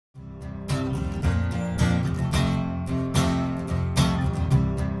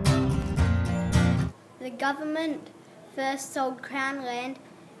government first sold Crown land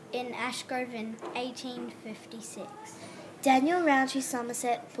in Ashgrove in 1856. Daniel Rowntree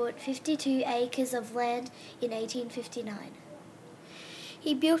Somerset bought 52 acres of land in 1859.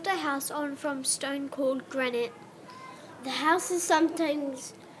 He built a house on from stone called granite. The house is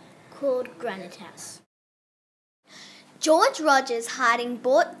sometimes called Granite House. George Rogers Harding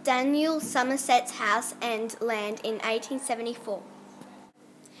bought Daniel Somerset's house and land in 1874.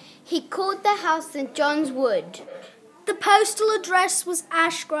 He called the house St John's Wood. The postal address was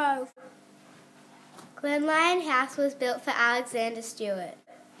Ashgrove. Glenlyon House was built for Alexander Stewart.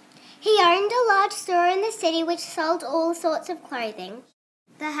 He owned a large store in the city which sold all sorts of clothing.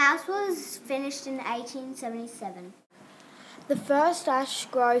 The house was finished in 1877. The first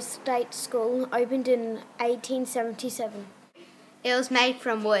Ashgrove State School opened in 1877. It was made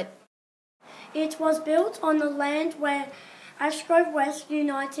from wood. It was built on the land where Ashgrove West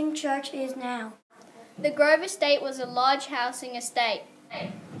Uniting Church is now. The Grove Estate was a large housing estate.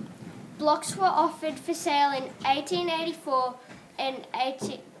 Blocks were offered for sale in 1884 and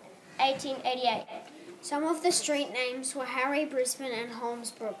 1888. Some of the street names were Harry, Brisbane and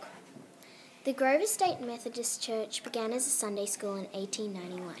Holmesbrook. The Grove Estate Methodist Church began as a Sunday school in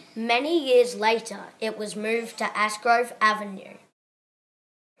 1891. Many years later, it was moved to Ashgrove Avenue.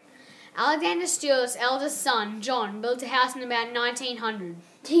 Alexander Stewart's eldest son, John, built a house in about 1900.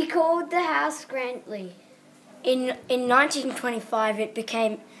 He called the house Grantley. In 1925, it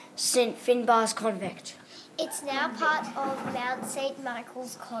became St Finbarr's Convent. It's now part of Mount St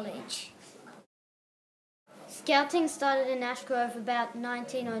Michael's College. Scouting started in Ashgrove about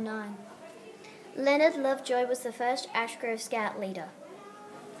 1909. Leonard Lovejoy was the first Ashgrove Scout leader.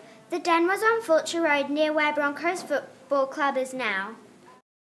 The den was on Fulcher Road near where Broncos Football Club is now.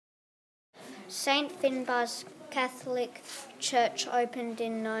 St Finbarr's Catholic Church opened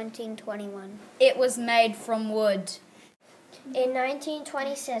in 1921. It was made from wood. In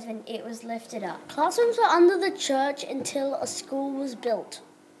 1927, it was lifted up. Classrooms were under the church until a school was built.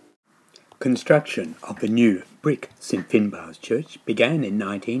 Construction of the new brick St Finbarr's Church began in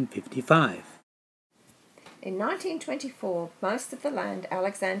 1955. In 1924, most of the land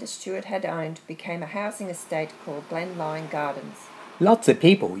Alexander Stewart had owned became a housing estate called Glenlyon Gardens. Lots of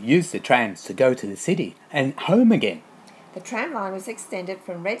people used the trams to go to the city and home again. The tram line was extended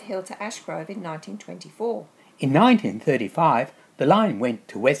from Red Hill to Ashgrove in 1924. In 1935, the line went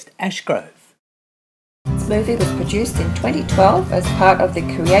to West Ashgrove. This movie was produced in 2012 as part of the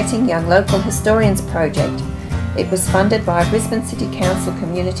Creating Young Local Historians project. It was funded by a Brisbane City Council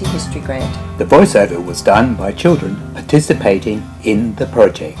Community History Grant. The voiceover was done by children participating in the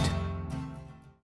project.